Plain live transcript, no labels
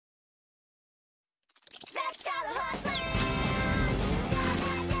Let's go to Horseland!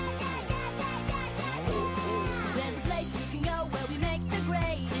 There's a place we can go where we make the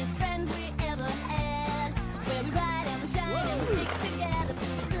greatest friends we ever had. Where we ride and we shine and we stick together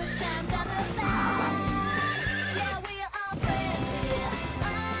through the good times and the bad. Yeah, we're all friends here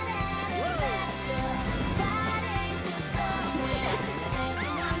on an adventure, riding to somewhere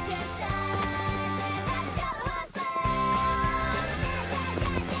everyone can shine. Let's go to Horseland!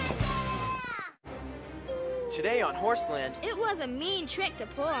 Today on Horseland, It was a mean trick to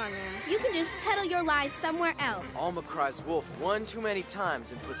pull on them. You can just peddle your lies somewhere else. Alma cries wolf one too many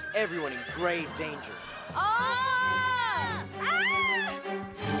times and puts everyone in grave danger. Ah!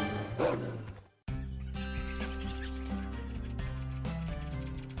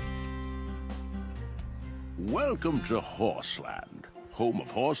 Welcome to Horseland, home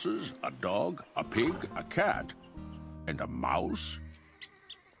of horses, a dog, a pig, a cat, and a mouse.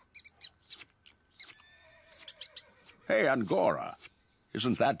 Hey, Angora,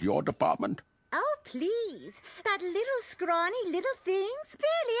 isn't that your department? Oh, please. That little scrawny little thing's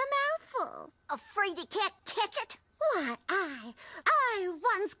barely a mouthful. Afraid you can't catch it? Why, I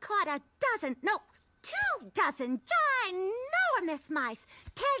once caught 2 ginormous mice,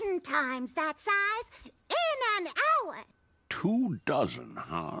 10 times that size, in an hour. 2 dozen,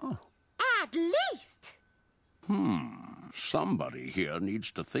 huh? At least. Somebody here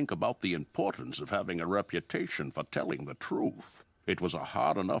needs to think about the importance of having a reputation for telling the truth. It was a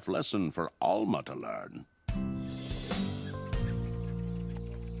hard enough lesson for Alma to learn.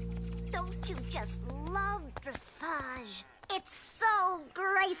 Don't you just love dressage? It's so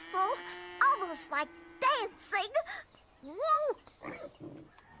graceful, almost like dancing. Whoa!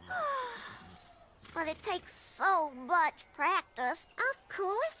 But it takes so much practice. Of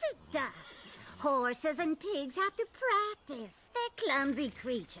course it does. Horses and pigs have to practice. They're clumsy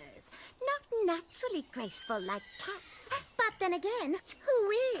creatures, not naturally graceful like cats. But then again,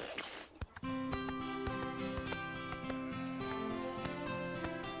 who is?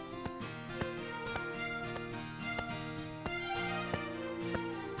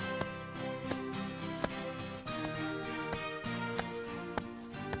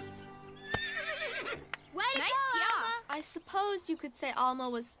 I suppose you could say Alma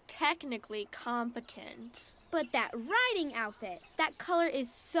was technically competent. But that riding outfit, that color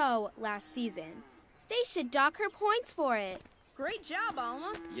is so last season. They should dock her points for it. Great job,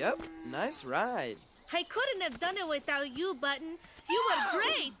 Alma. Yep, nice ride. I couldn't have done it without you, Button. You were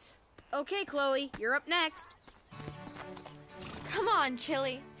great. Okay, Chloe, you're up next. Come on,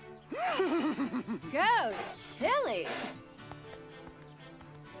 Chili. Go, Chili!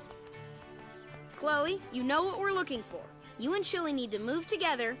 Chloe, you know what we're looking for. You and Chili need to move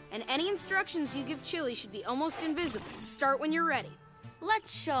together, and any instructions you give Chili should be almost invisible. Start when you're ready.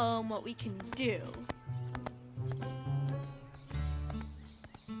 Let's show them what we can do.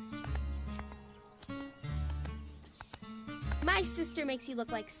 My sister makes you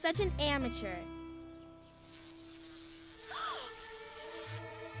look like such an amateur.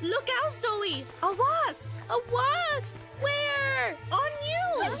 Look out, Zoe! A wasp! A wasp! Where? On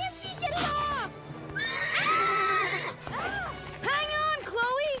you! I can't see! Get it off! Hang on,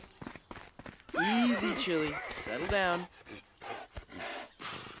 Chloe! Easy, Chili. Settle down.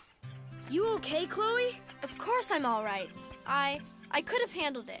 You okay, Chloe? Of course I'm all right. I could have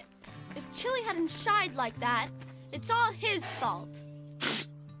handled it. If Chili hadn't shied like that, it's all his fault.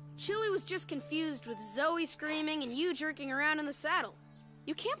 Chili was just confused with Zoe screaming and you jerking around in the saddle.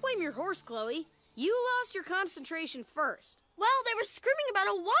 You can't blame your horse, Chloe. You lost your concentration first. Well, they were screaming about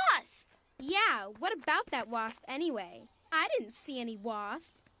a wasp. Yeah, what about that wasp anyway? I didn't see any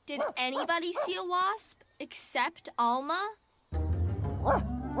wasp. Did anybody see a wasp except Alma?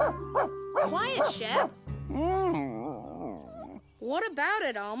 Quiet, Shep. What about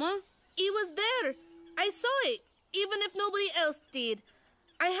it, Alma? It was there. I saw it, even if nobody else did.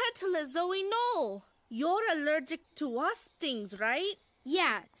 I had to let Zoe know. You're allergic to wasp stings, right?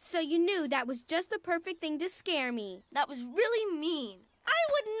 Yeah, so you knew that was just the perfect thing to scare me. That was really mean. I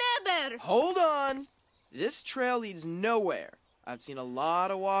would never! Hold on! This trail leads nowhere. I've seen a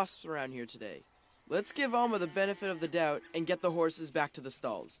lot of wasps around here today. Let's give Alma the benefit of the doubt and get the horses back to the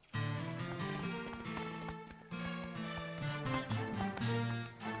stalls.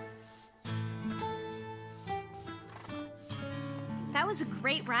 That was a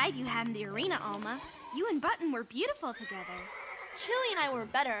great ride you had in the arena, Alma. You and Button were beautiful together. Chili and I were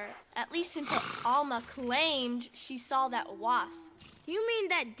better, at least until Alma claimed she saw that wasp. You mean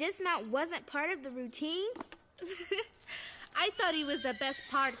that dismount wasn't part of the routine? I thought it was the best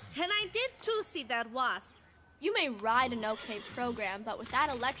part, and I did too see that wasp. You may ride an okay program, but with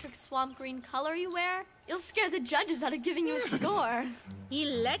that electric swamp green color you wear, you'll scare the judges out of giving you a score.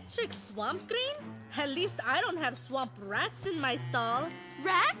 Electric swamp green? At least I don't have swamp rats in my stall.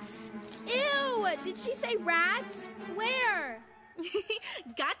 Rats? Ew! Did she say rats? Where?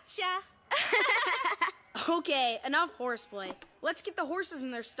 Gotcha! Okay, enough horseplay. Let's get the horses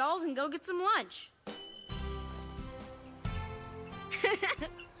in their stalls and go get some lunch.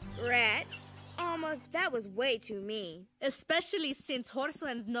 Rats? Alma, that was way too mean. Especially since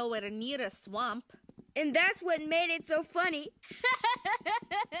Horseland's nowhere near a swamp. And that's what made it so funny.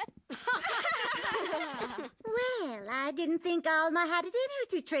 Well, I didn't think Alma had it in her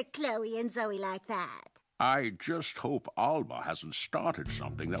to trick Chloe and Zoe like that. I just hope Alma hasn't started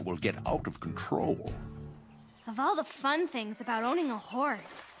something that will get out of control. Of all the fun things about owning a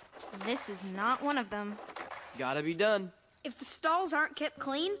horse, this is not one of them. Gotta be done. If the stalls aren't kept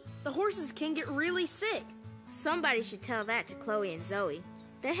clean, the horses can get really sick. Somebody should tell that to Chloe and Zoe.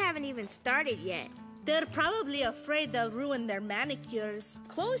 They haven't even started yet. They're probably afraid they'll ruin their manicures.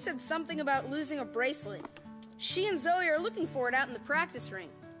 Chloe said something about losing a bracelet. She and Zoe are looking for it out in the practice ring.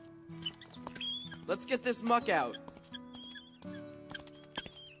 Let's get this muck out.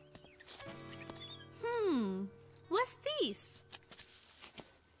 What's this?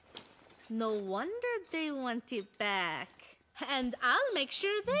 No wonder they want it back. And I'll make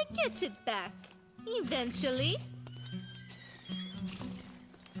sure they get it back. Eventually.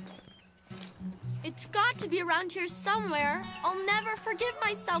 It's got to be around here somewhere. I'll never forgive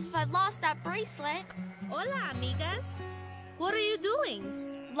myself if I lost that bracelet. Hola, amigas. What are you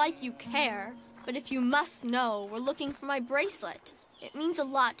doing? Like you care, but if you must know, we're looking for my bracelet. It means a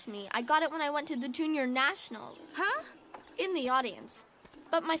lot to me. I got it when I went to the Junior Nationals. Huh? In the audience.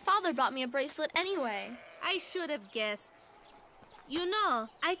 But my father bought me a bracelet anyway. I should have guessed. You know,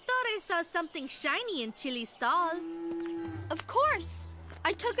 I thought I saw something shiny in Chili's stall. Of course.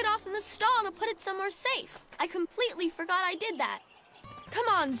 I took it off in the stall to put it somewhere safe. I completely forgot I did that. Come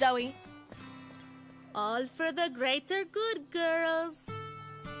on, Zoe. All for the greater good, girls.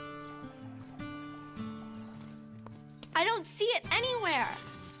 I don't see it anywhere.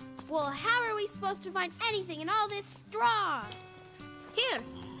 Well, how are we supposed to find anything in all this straw? Here,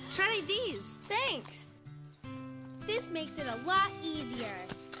 try these. Thanks. This makes it a lot easier.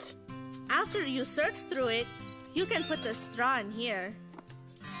 After you search through it, you can put the straw in here.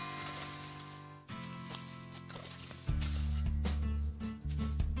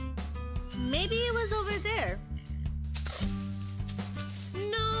 Maybe it was over there.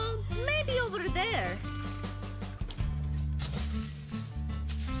 No, maybe over there.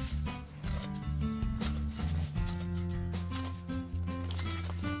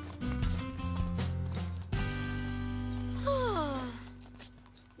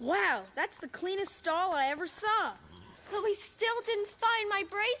 Wow, that's the cleanest stall I ever saw. But we still didn't find my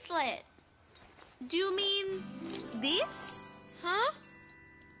bracelet. Do you mean this? Huh?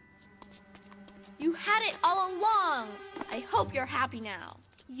 You had it all along. I hope you're happy now.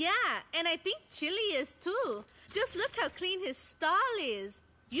 Yeah, and I think Chili is too. Just look how clean his stall is.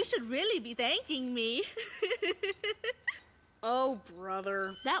 You should really be thanking me. Oh,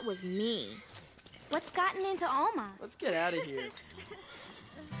 brother. That was me. What's gotten into Alma? Let's get out of here.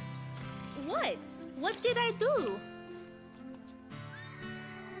 What? What did I do?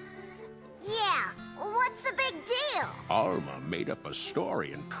 Yeah, what's the big deal? Alma made up a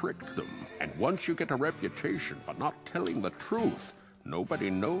story and tricked them. And once you get a reputation for not telling the truth,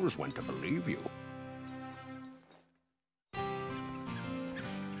 nobody knows when to believe you.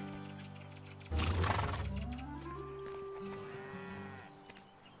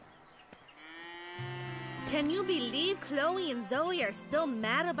 Can you believe Chloe and Zoe are still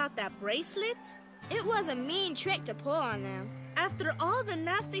mad about that bracelet? It was a mean trick to pull on them. After all the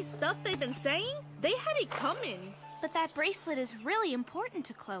nasty stuff they've been saying, they had it coming. But that bracelet is really important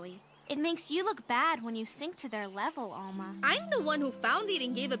to Chloe. It makes you look bad when you sink to their level, Alma. I'm the one who found it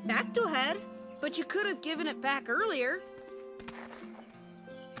and gave it back to her. But you could have given it back earlier.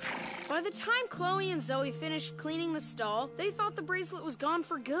 By the time Chloe and Zoe finished cleaning the stall, they thought the bracelet was gone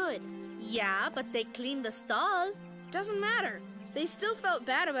for good. Yeah, but they cleaned the stall. Doesn't matter. They still felt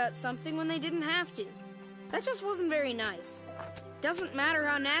bad about something when they didn't have to. That just wasn't very nice. Doesn't matter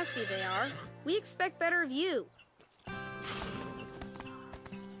how nasty they are. We expect better of you.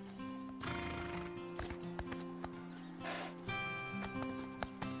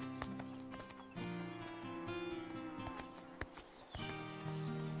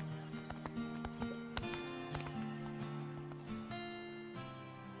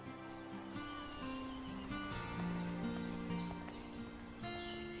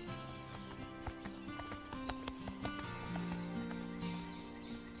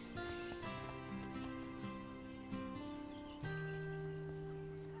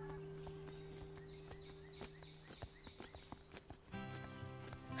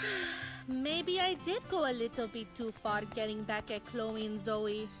 maybe I did go a little bit too far getting back at Chloe and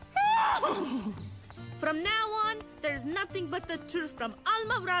Zoe. From now on, there's nothing but the truth from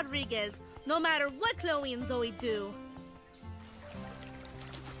Alma Rodriguez, no matter what Chloe and Zoe do.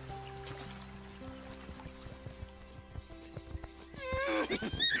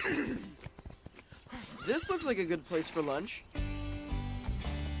 This looks like a good place for lunch.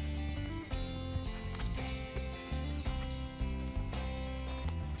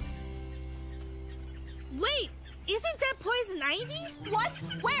 Wait, isn't that poison ivy? What?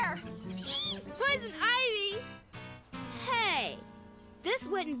 Where? Poison ivy? Hey, this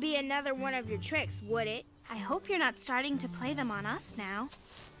wouldn't be another one of your tricks, would it? I hope you're not starting to play them on us now.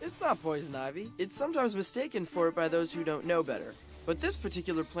 It's not poison ivy. It's sometimes mistaken for it by those who don't know better. But this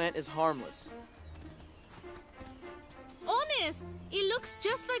particular plant is harmless. Honest, it looks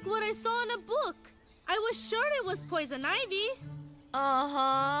just like what I saw in a book. I was sure it was poison ivy.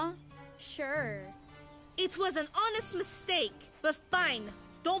 Uh-huh. Sure. It was an honest mistake. But fine,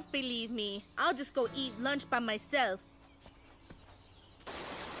 don't believe me. I'll just go eat lunch by myself.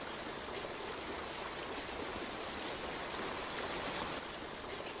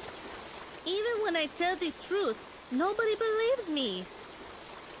 Even when I tell the truth, nobody believes me.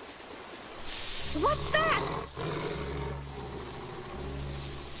 What's that?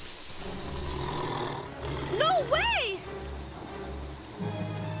 No way!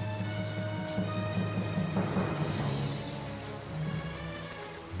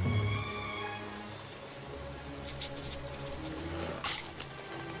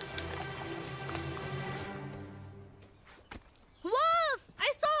 Wolf!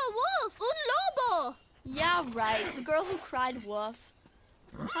 I saw a wolf! Un lobo! Yeah, right. The girl who cried wolf.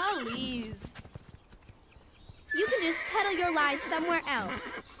 Please. You can just peddle your lies somewhere else.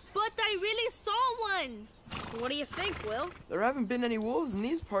 But I really saw one! What do you think, Will? There haven't been any wolves in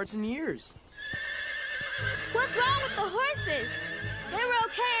these parts in years. What's wrong with the horses? They were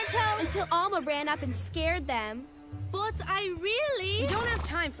okay until Alma ran up and scared them. But I really... We don't have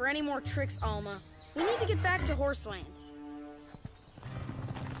time for any more tricks, Alma. We need to get back to Horseland.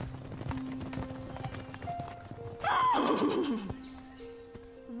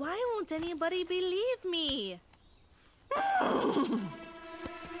 Why won't anybody believe me?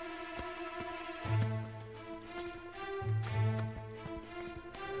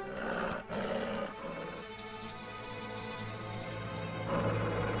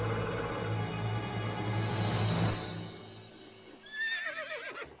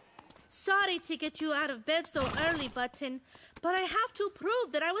 Sorry to get you out of bed so early, Button, but I have to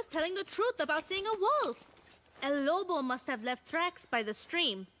prove that I was telling the truth about seeing a wolf. El Lobo must have left tracks by the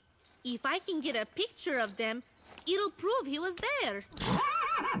stream. If I can get a picture of them, it'll prove he was there.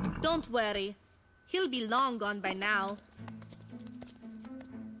 Don't worry. He'll be long gone by now.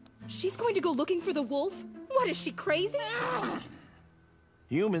 She's going to go looking for the wolf? What, is she crazy?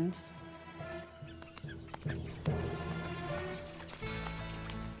 Humans.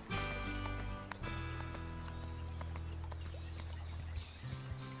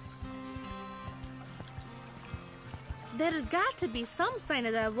 There's got to be some sign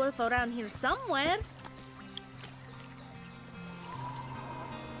of that wolf around here somewhere.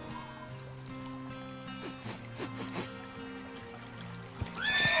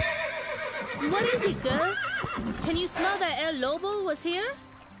 What is it, girl? Can you smell that El Lobo was here?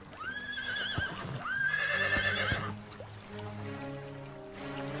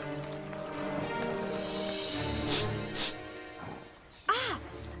 Ah,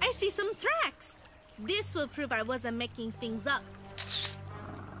 I see some tracks. This will prove I wasn't making things up.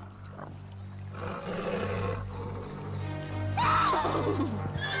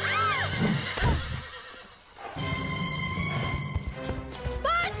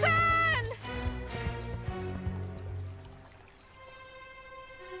 Button!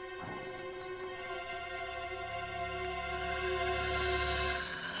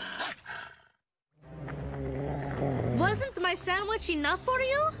 Wasn't my sandwich enough for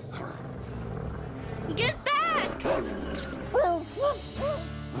you? Get back!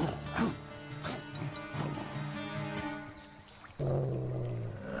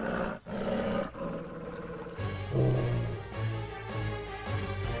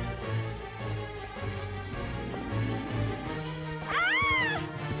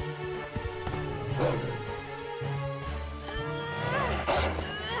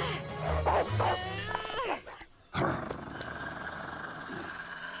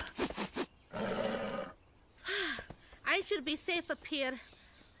 I should be safe up here.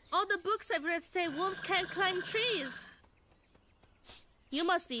 All the books I've read say wolves can't climb trees. You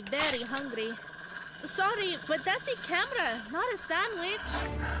must be very hungry. Sorry, but that's a camera, not a sandwich.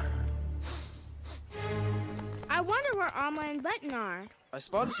 I wonder where Alma and Button are. I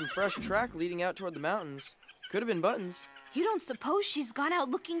spotted some fresh track leading out toward the mountains. Could have been Buttons. You don't suppose she's gone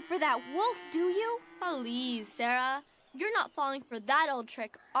out looking for that wolf, do you? Please, Sarah. You're not falling for that old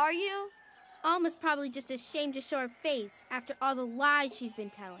trick, are you? Alma's probably just ashamed to show her face after all the lies she's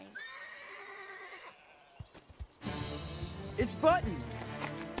been telling. It's Button!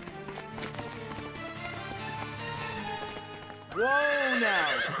 Whoa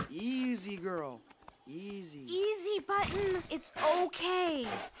now! Easy, girl. Easy. Easy, Button. It's okay.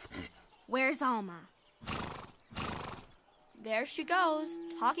 Where's Alma? There she goes,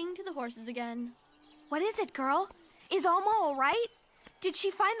 talking to the horses again. What is it, girl? Is Alma all right? Did she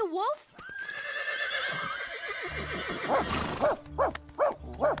find the wolf?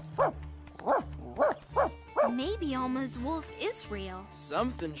 Maybe Alma's wolf is real.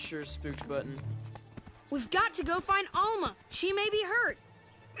 Something sure spooked Button. We've got to go find Alma. She may be hurt.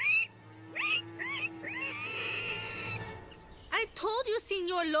 I told you,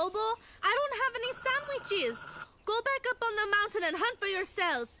 Senor Lobo, I don't have any sandwiches. Go back up on the mountain and hunt for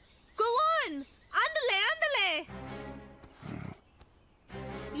yourself. Go on! Andale, andale!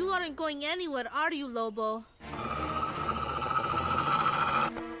 You aren't going anywhere, are you, Lobo?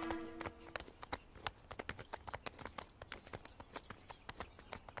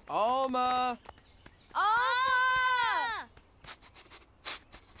 Alma! Ah!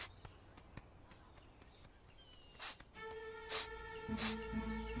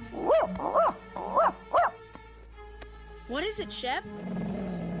 What is it, Shep?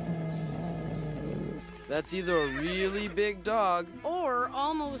 That's either a really big dog. Or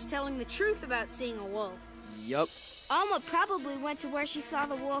Alma was telling the truth about seeing a wolf. Yup. Alma probably went to where she saw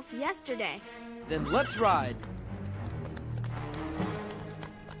the wolf yesterday. Then let's ride.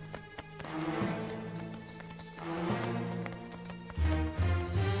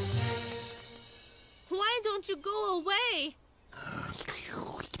 Why don't you go away?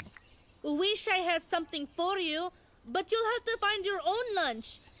 Wish I had something for you, but you'll have to find your own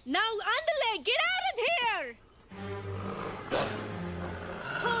lunch. Now, andale, get out of here!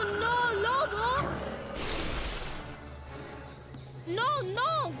 Oh no, Lobo!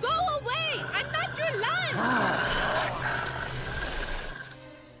 No, go away! I'm not your lunch!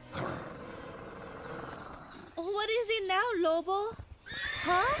 What is it now, Lobo?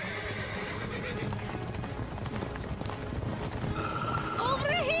 Huh?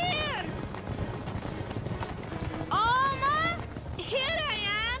 Over here! Alma! Here I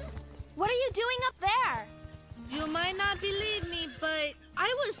am! What are you doing up there? You might not believe me, but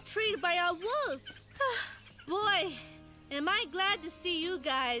I was treated by a wolf. Boy, am I glad to see you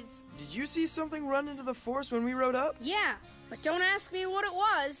guys. Did you see something run into the forest when we rode up? Yeah, but don't ask me what it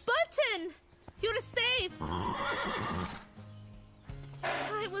was. Button! You're safe!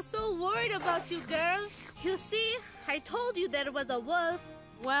 I was so worried about you, girl. You see, I told you there was a wolf.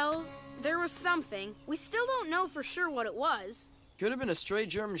 Well, there was something. We still don't know for sure what it was. Could have been a stray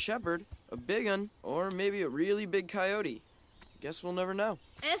German shepherd, a big one, or maybe a really big coyote. Guess we'll never know.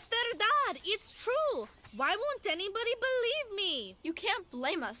 Es verdad, it's true. Why won't anybody believe me? You can't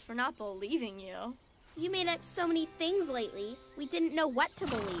blame us for not believing you. You made up so many things lately, we didn't know what to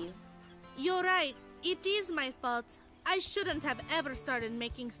believe. You're right. It is my fault. I shouldn't have ever started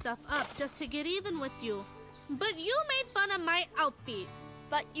making stuff up just to get even with you. But you made fun of my outfit.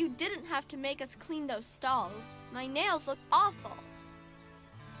 But you didn't have to make us clean those stalls. My nails look awful.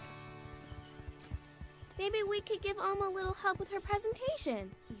 Maybe we could give Alma a little help with her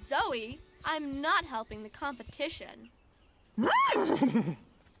presentation. Zoe, I'm not helping the competition. If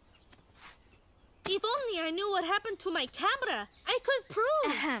only I knew what happened to my camera, I could prove.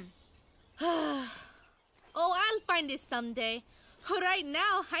 Ahem. Oh, I'll find it someday. Right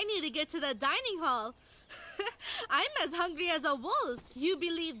now, I need to get to the dining hall. I'm as hungry as a wolf. You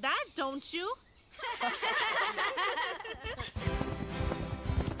believe that, don't you?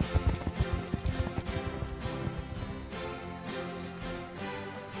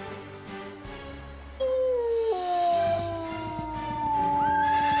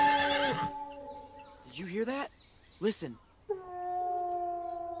 Did you hear that? Listen.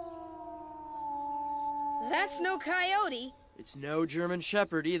 That's no coyote. It's no German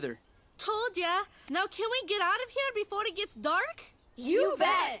shepherd either. Told ya. Now can we get out of here before it gets dark? You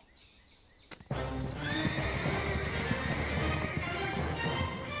bet!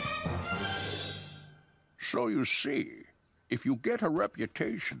 So you see, if you get a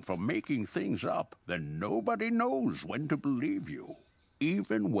reputation for making things up, then nobody knows when to believe you,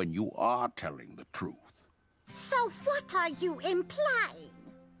 even when you are telling the truth. So what are you implying?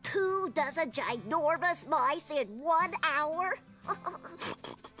 2 dozen ginormous mice in 1 hour?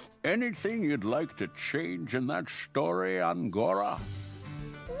 Anything you'd like to change in that story, Angora?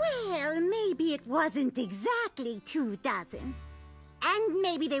 Well, maybe it wasn't exactly 2 dozen. And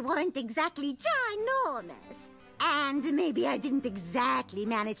maybe they weren't exactly ginormous. And maybe I didn't exactly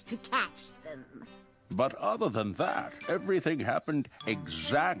manage to catch them. But other than that, everything happened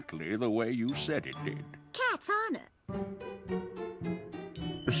exactly the way you said it did. Cat's honor.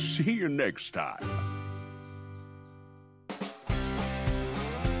 See you next time.